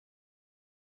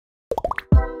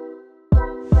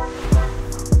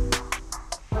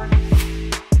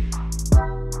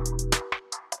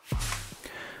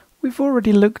We've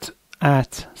already looked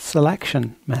at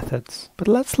selection methods, but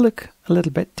let's look a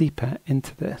little bit deeper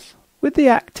into this. With the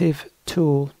active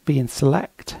tool being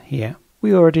select here,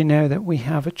 we already know that we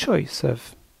have a choice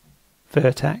of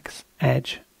vertex,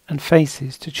 edge and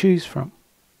faces to choose from.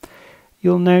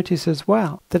 You'll notice as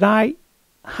well that I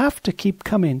have to keep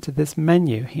coming to this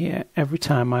menu here every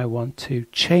time I want to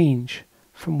change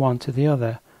from one to the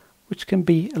other, which can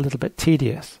be a little bit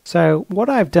tedious. So what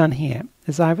I've done here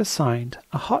is I've assigned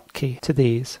a hotkey to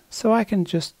these so I can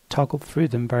just toggle through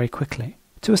them very quickly.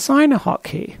 To assign a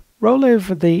hotkey, roll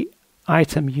over the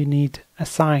item you need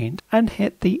assigned and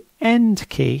hit the End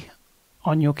key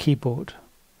on your keyboard.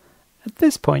 At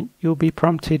this point you'll be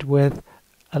prompted with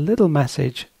a little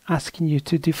message asking you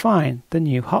to define the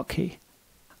new hotkey.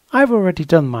 I've already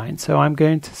done mine, so I'm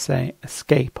going to say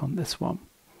Escape on this one.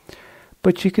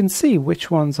 But you can see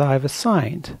which ones I've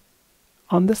assigned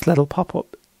on this little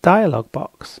pop-up dialog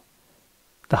box.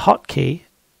 The hotkey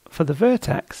for the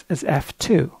vertex is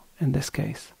F2 in this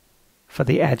case, for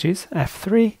the edges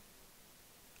F3,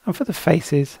 and for the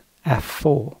faces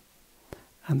F4.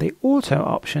 And the auto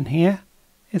option here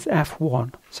is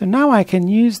F1. So now I can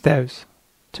use those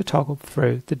to toggle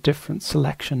through the different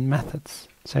selection methods.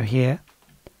 So here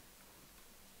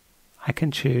I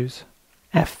can choose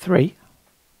F3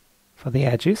 for the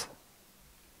edges,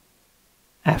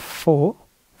 F4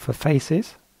 for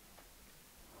faces,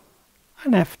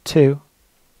 and F2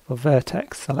 for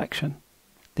vertex selection.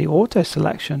 The auto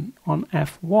selection on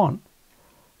F1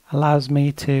 allows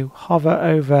me to hover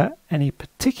over any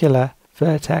particular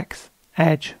vertex,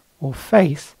 edge or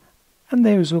face, and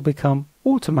those will become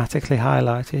automatically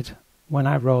highlighted when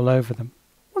I roll over them.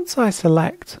 Once I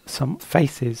select some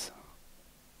faces,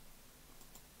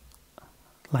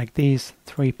 like these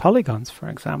 3 polygons for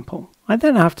example, I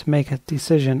then have to make a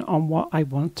decision on what I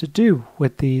want to do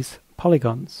with these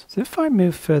polygons. So if I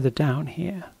move further down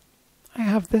here, I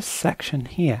have this section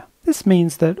here. This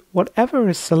means that whatever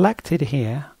is selected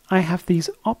here, I have these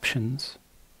options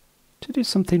to do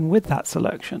something with that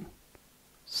selection.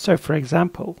 So for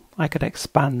example, I could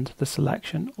expand the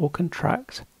selection or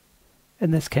contract.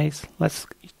 In this case, let's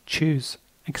choose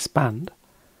expand.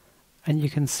 And you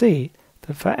can see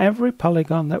that for every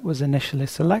polygon that was initially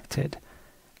selected,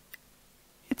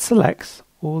 it selects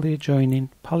all the adjoining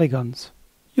polygons.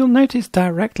 You'll notice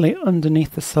directly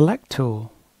underneath the Select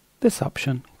tool, this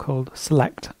option called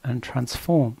Select and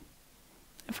Transform.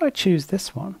 If I choose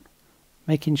this one,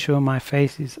 making sure my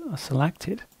faces are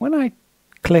selected, when I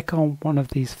click on one of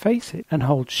these faces and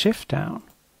hold Shift down,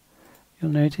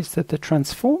 you'll notice that the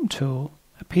Transform tool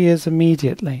appears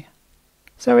immediately.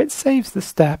 So it saves the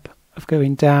step of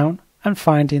going down and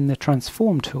finding the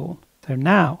Transform tool. So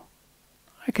now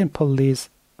I can pull these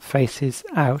faces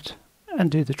out and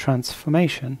do the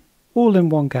transformation all in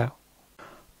one go.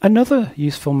 Another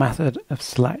useful method of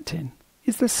selecting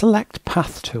is the Select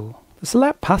Path tool. The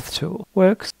Select Path tool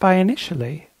works by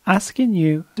initially asking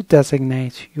you to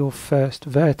designate your first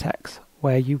vertex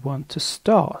where you want to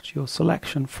start your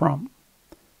selection from.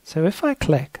 So if I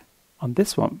click on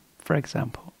this one, for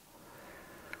example,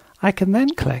 I can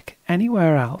then click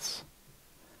anywhere else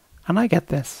and I get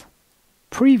this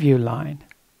preview line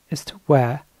as to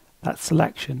where that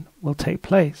selection will take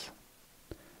place.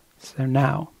 So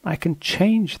now I can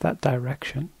change that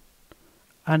direction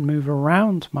and move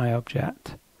around my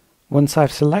object. Once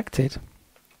I've selected,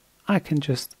 I can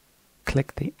just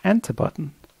click the Enter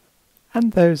button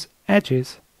and those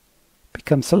edges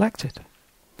become selected.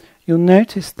 You'll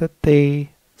notice that the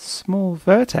small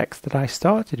vertex that I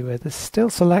started with is still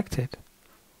selected.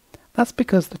 That's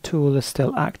because the tool is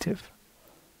still active.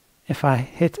 If I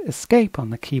hit Escape on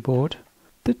the keyboard,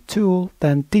 the tool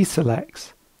then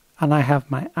deselects and I have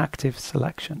my active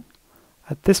selection.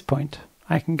 At this point,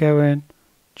 I can go in,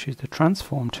 choose the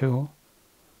Transform tool,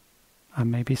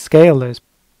 and maybe scale those.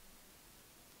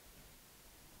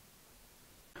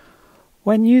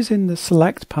 When using the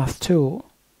Select Path tool,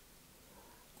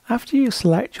 after you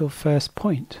select your first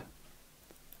point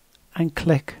and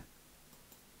click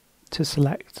to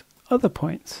select other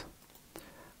points,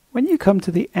 when you come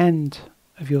to the end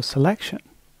of your selection,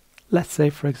 let's say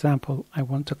for example I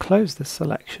want to close this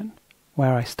selection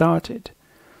where I started,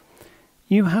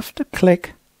 you have to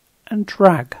click and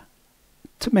drag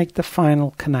to make the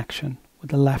final connection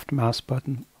with the left mouse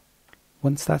button.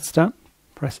 Once that's done,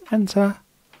 press Enter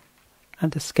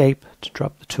and Escape to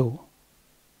drop the tool.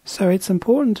 So it's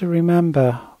important to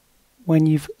remember when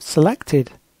you've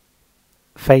selected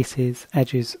faces,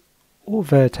 edges or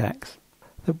vertex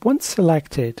that once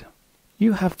selected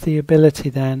you have the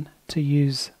ability then to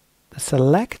use the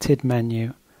selected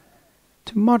menu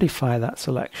to modify that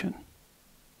selection,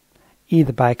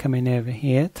 either by coming over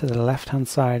here to the left hand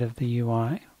side of the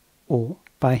UI or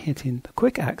by hitting the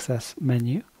quick access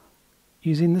menu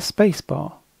using the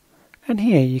spacebar. And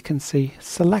here you can see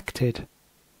selected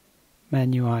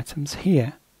menu items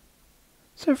here.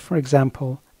 So for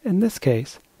example, in this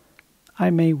case,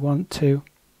 I may want to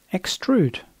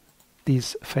extrude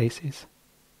these faces.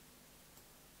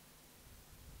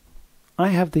 I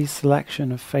have the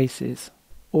selection of faces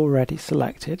already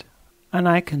selected, and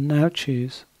I can now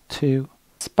choose to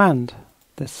expand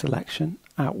this selection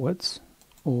outwards,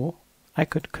 or I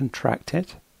could contract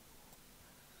it.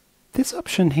 This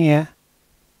option here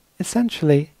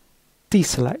essentially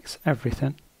deselects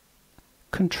everything.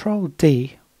 Control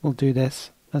D will do this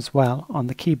as well on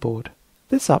the keyboard.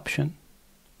 This option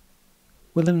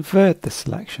will invert the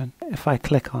selection. If I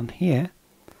click on here,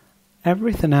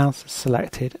 everything else is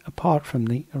selected apart from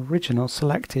the original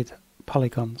selected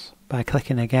polygons. By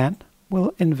clicking again,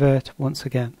 we'll invert once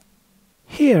again.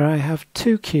 Here I have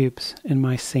two cubes in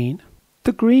my scene.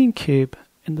 The green cube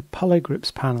in the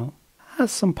polygroups panel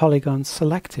has some polygons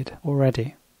selected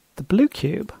already. The blue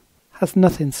cube has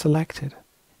nothing selected.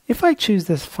 If I choose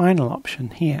this final option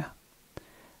here,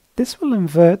 this will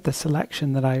invert the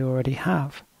selection that I already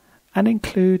have and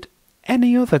include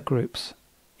any other groups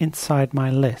inside my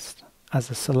list as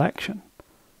a selection.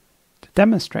 To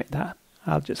demonstrate that,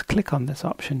 I'll just click on this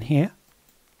option here,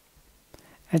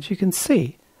 and you can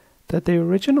see that the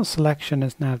original selection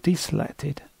is now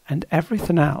deselected and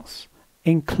everything else,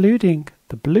 including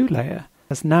the blue layer,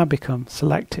 has now become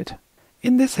selected.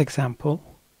 In this example,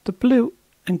 the blue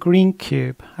and green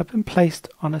cube have been placed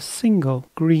on a single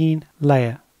green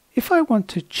layer. If I want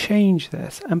to change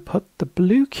this and put the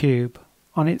blue cube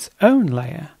on its own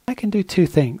layer, I can do two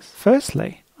things.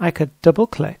 Firstly, I could double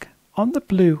click on the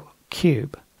blue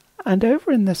cube, and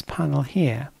over in this panel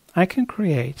here, I can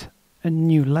create a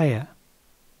new layer.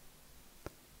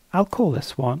 I'll call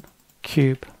this one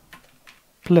Cube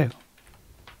Blue.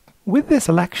 With this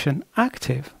selection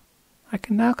active, I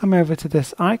can now come over to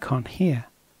this icon here,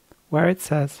 where it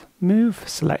says Move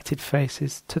Selected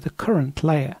Faces to the current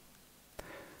layer.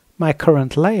 My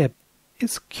current layer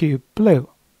is Cube Blue.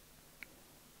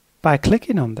 By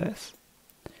clicking on this,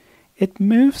 it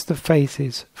moves the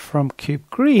faces from Cube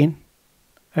Green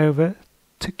over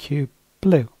to Cube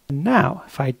Blue. And now,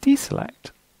 if I deselect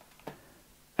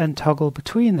and toggle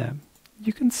between them,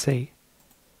 you can see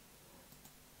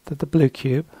that the blue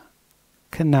cube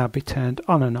can now be turned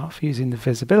on and off using the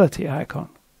visibility icon.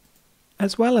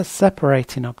 As well as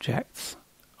separating objects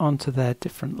onto their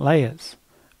different layers,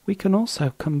 we can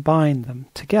also combine them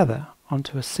together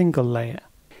onto a single layer.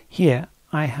 Here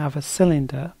I have a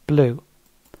cylinder blue,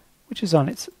 which is on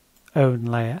its own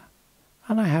layer,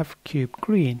 and I have cube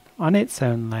green on its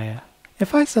own layer.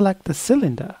 If I select the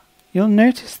cylinder, you'll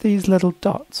notice these little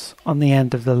dots on the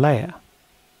end of the layer,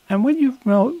 and when you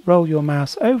roll your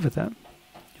mouse over them,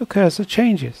 your cursor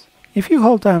changes. If you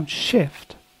hold down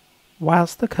Shift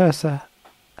whilst the cursor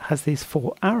has these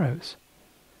four arrows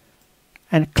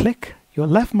and click your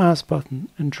left mouse button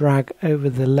and drag over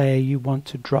the layer you want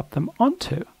to drop them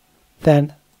onto,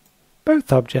 then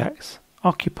both objects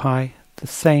occupy the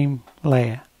same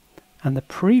layer and the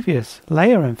previous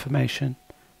layer information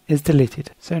is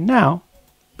deleted. So now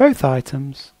both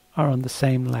items are on the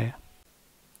same layer.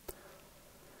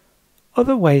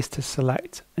 Other ways to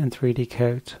select in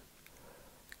 3DCoat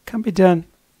can be done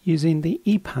using the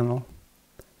E panel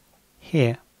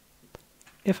here.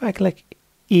 If I click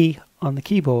E on the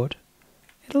keyboard,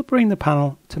 it'll bring the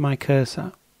panel to my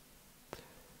cursor.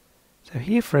 So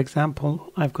here, for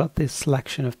example, I've got this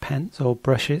selection of pens or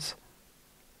brushes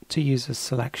to use as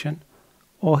selection.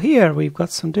 Or here we've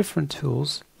got some different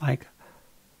tools like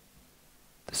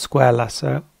the square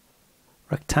lasso,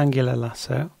 rectangular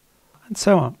lasso, and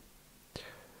so on.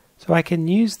 So I can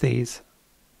use these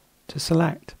to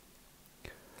select.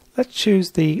 Let's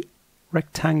choose the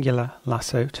rectangular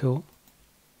lasso tool.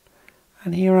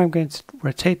 And here I'm going to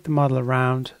rotate the model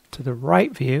around to the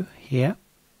right view here.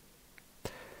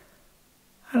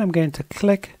 And I'm going to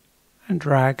click and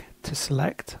drag to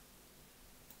select.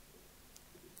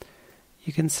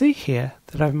 You can see here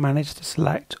that I've managed to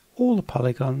select all the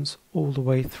polygons all the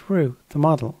way through the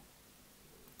model.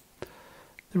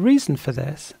 The reason for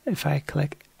this, if I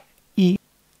click E,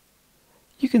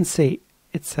 you can see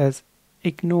it says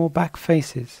Ignore Back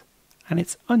Faces and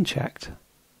it's unchecked.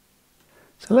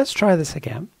 So let's try this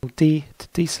again. D to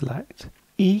deselect,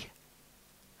 E,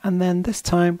 and then this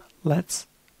time let's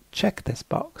check this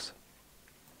box.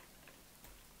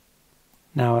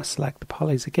 Now I select the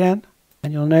polys again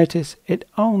And you'll notice it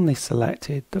only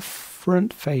selected the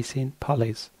front-facing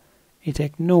polys. It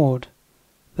ignored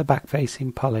the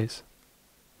back-facing polys.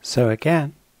 So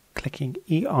again, clicking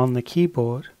E on the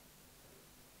keyboard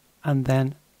and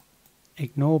then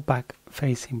ignore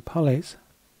back-facing polys,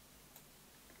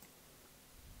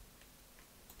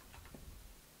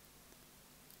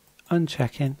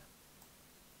 unchecking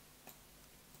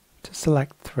to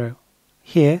select through.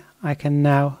 Here I can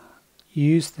now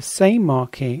use the same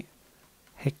marquee,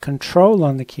 hit Control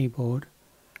on the keyboard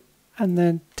and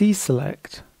then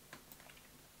deselect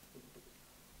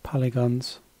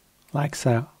polygons like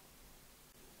so.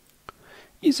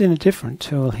 Using a different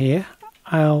tool here,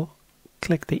 I'll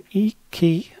click the E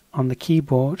key on the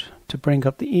keyboard to bring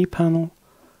up the E panel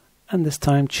and this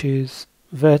time choose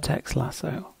Vertex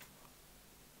Lasso.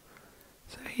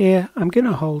 So here I'm going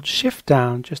to hold Shift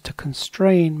down just to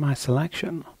constrain my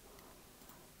selection,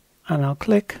 and I'll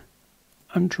click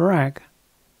and drag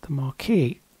the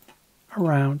marquee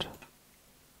around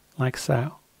like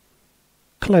so,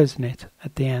 closing it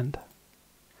at the end.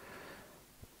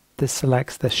 This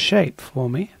selects the shape for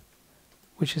me,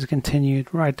 which is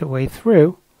continued right the way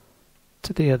through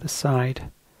to the other side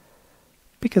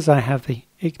because I have the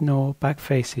Ignore Back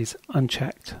Faces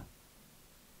unchecked.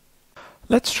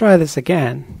 Let's try this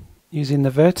again using the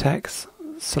Vertex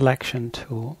Selection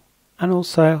tool, and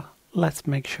also let's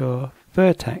make sure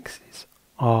vertexes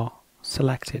are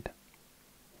selected.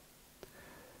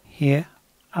 Here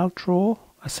I'll draw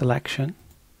a selection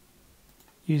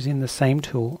using the same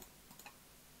tool,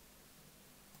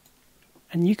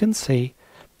 and you can see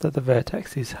that the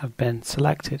vertexes have been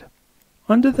selected.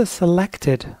 Under the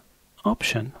Selected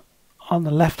option on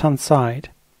the left hand side,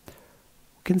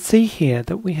 we can see here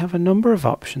that we have a number of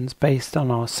options based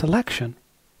on our selection,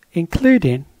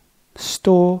 including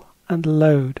Store and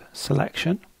Load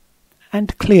Selection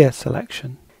and Clear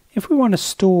Selection. If we want to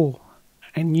store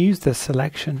and use this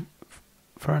selection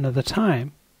for another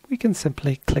time, we can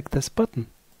simply click this button.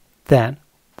 Then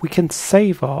we can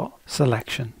save our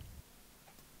selection.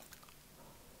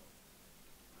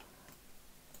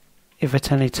 If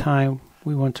at any time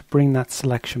we want to bring that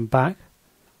selection back,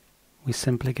 we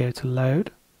simply go to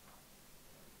Load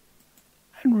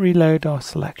and reload our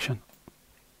selection.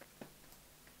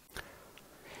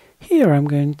 Here I'm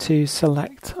going to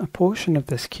select a portion of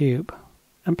this cube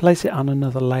and place it on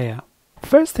another layer.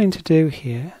 First thing to do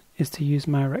here is to use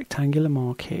my rectangular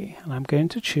marquee, and I'm going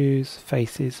to choose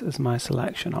Faces as my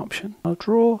selection option. I'll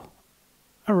draw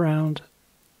around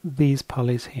these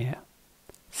polys here,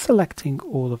 selecting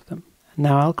all of them.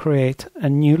 Now I'll create a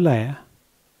new layer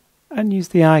and use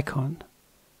the icon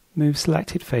Move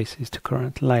Selected Faces to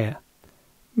Current Layer.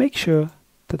 Make sure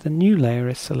that the new layer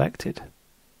is selected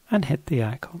and hit the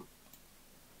icon.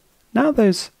 Now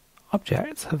those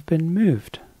objects have been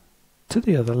moved to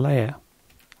the other layer.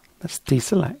 Let's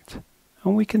deselect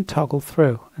and we can toggle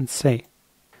through and see.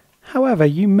 However,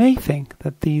 you may think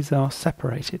that these are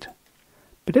separated,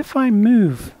 but if I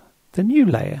move the new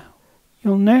layer,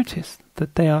 you'll notice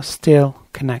that they are still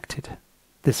connected.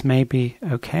 This may be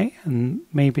okay and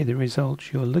may be the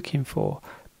result you're looking for,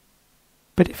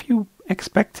 but if you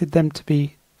expected them to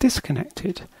be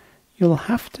disconnected, you'll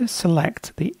have to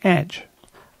select the edge.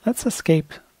 Let's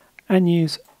escape and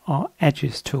use our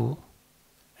Edges tool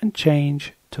and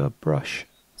change to a brush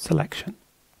selection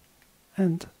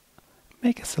and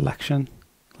make a selection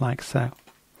like so.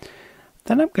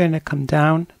 Then I'm going to come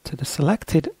down to the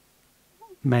Selected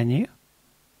menu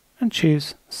and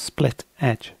choose Split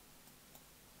Edge.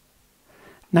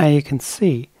 Now you can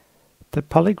see that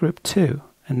polygroup 2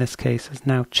 in this case has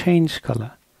now changed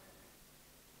colour,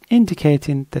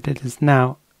 indicating that it is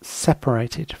now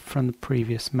separated from the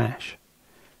previous mesh.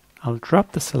 I'll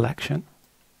drop the selection,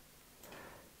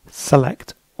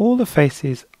 select all the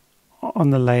faces on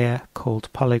the layer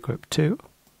called polygroup 2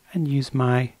 and use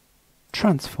my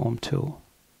Transform tool.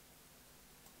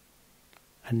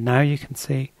 And now you can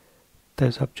see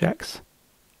those objects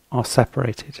are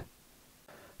separated.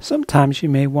 Sometimes you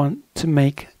may want to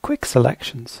make quick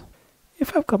selections.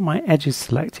 If I've got my edges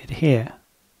selected here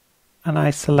and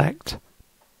I select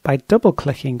by double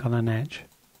clicking on an edge,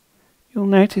 you'll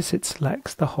notice it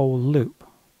selects the whole loop.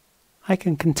 I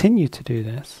can continue to do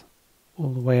this all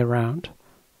the way around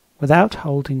without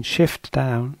holding Shift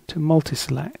down to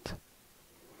multi-select.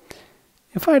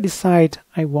 If I decide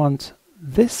I want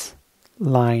this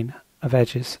line of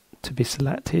edges to be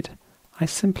selected, I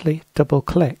simply double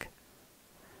click,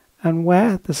 and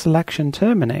where the selection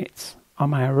terminates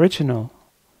on my original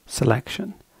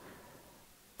selection,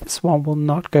 this one will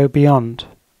not go beyond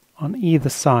on either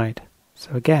side.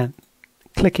 So again,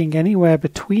 clicking anywhere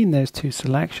between those two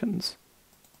selections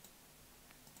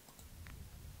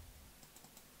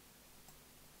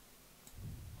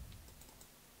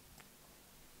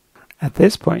At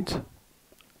this point,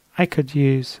 I could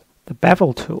use the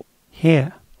bevel tool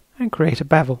here and create a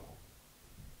bevel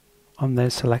on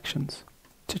those selections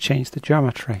to change the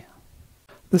geometry.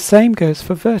 The same goes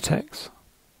for vertex.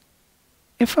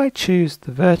 If I choose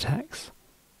the vertex,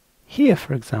 here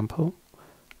for example,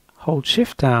 hold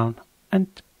Shift down and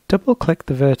double click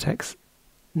the vertex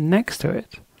next to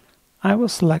it, I will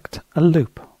select a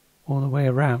loop all the way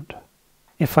around.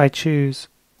 If I choose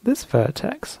this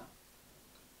vertex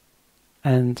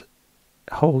and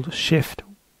hold Shift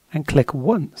and click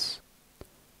once,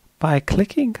 by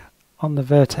clicking on the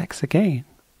vertex again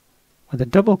with a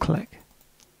double click,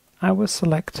 I will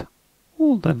select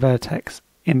all the vertex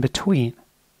in between.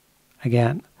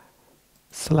 Again,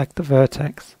 select the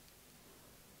vertex,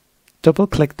 double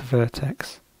click the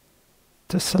vertex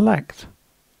to select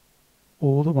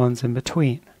all the ones in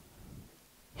between.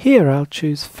 Here I'll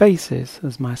choose faces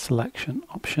as my selection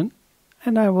option,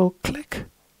 and I will click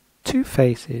two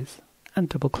faces and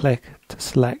double click to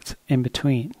select in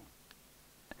between.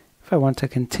 If I want to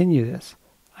continue this,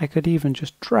 I could even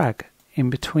just drag in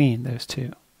between those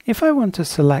two. If I want to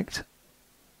select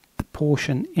the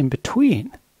portion in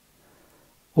between,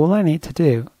 all I need to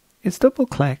do is double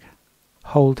click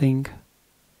holding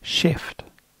Shift.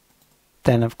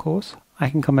 Then of course I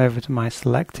can come over to my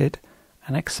selected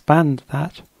and expand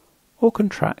that, or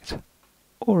contract,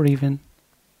 or even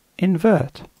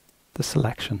invert the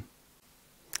selection.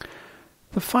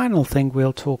 The final thing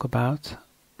we'll talk about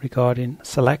regarding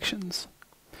selections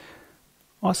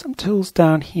are some tools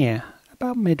down here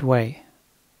about midway.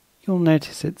 You'll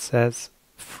notice it says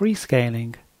free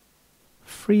scaling,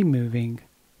 free moving,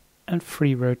 and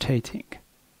free rotating.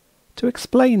 To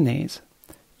explain these,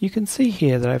 you can see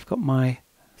here that I've got my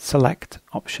select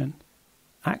option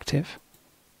active.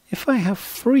 If I have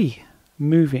free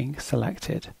moving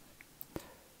selected,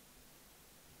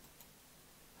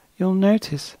 you'll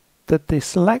notice that the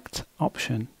select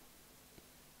option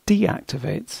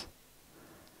deactivates.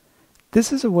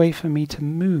 This is a way for me to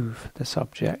move this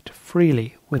object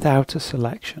freely without a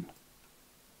selection.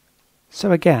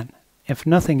 So again, if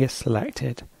nothing is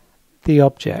selected, the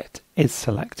object is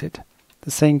selected.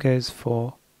 The same goes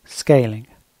for scaling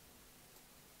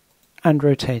and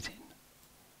rotating.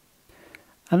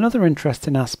 Another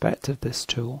interesting aspect of this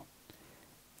tool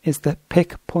is the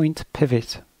Pick Point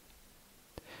Pivot.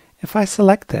 If I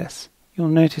select this, you'll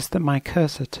notice that my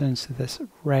cursor turns to this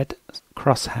red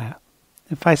crosshair.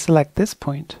 If I select this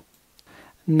point,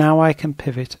 now I can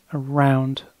pivot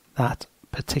around that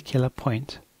particular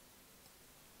point.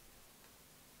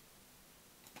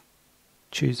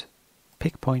 Choose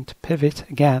Pick Point Pivot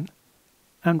again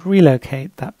and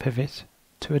relocate that pivot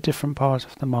to a different part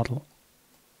of the model.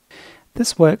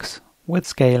 This works with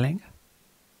scaling.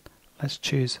 Let's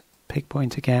choose Pick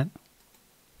Point again,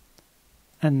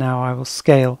 and now I will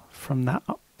scale from that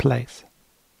place.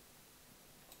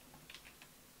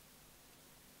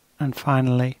 And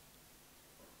finally,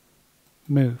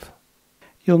 move.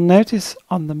 You'll notice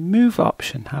on the move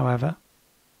option, however,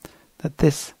 that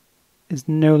this is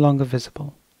no longer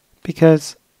visible,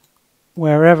 because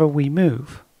wherever we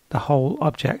move, the whole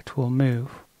object will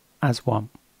move as one.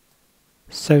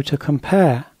 So to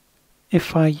compare,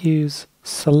 if I use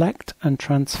Select and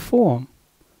Transform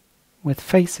with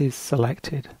faces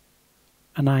selected,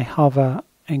 and I hover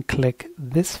and click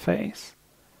this face,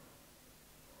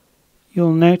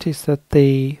 you'll notice that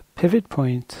the pivot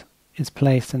point is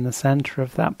placed in the center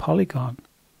of that polygon.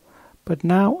 But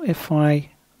now if I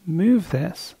move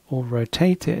this or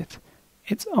rotate it,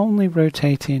 it's only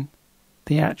rotating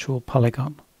the actual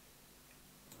polygon,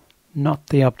 not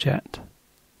the object.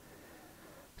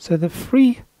 So the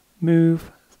free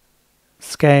move,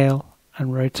 scale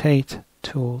and rotate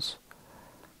tools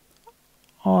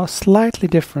are slightly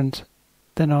different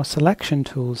than our selection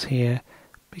tools here,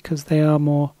 because they are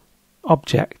more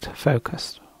object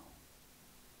focused.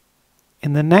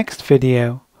 In the next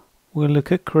video, we'll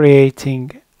look at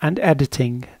creating and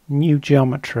editing new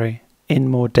geometry in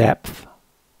more depth.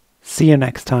 See you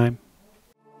next time.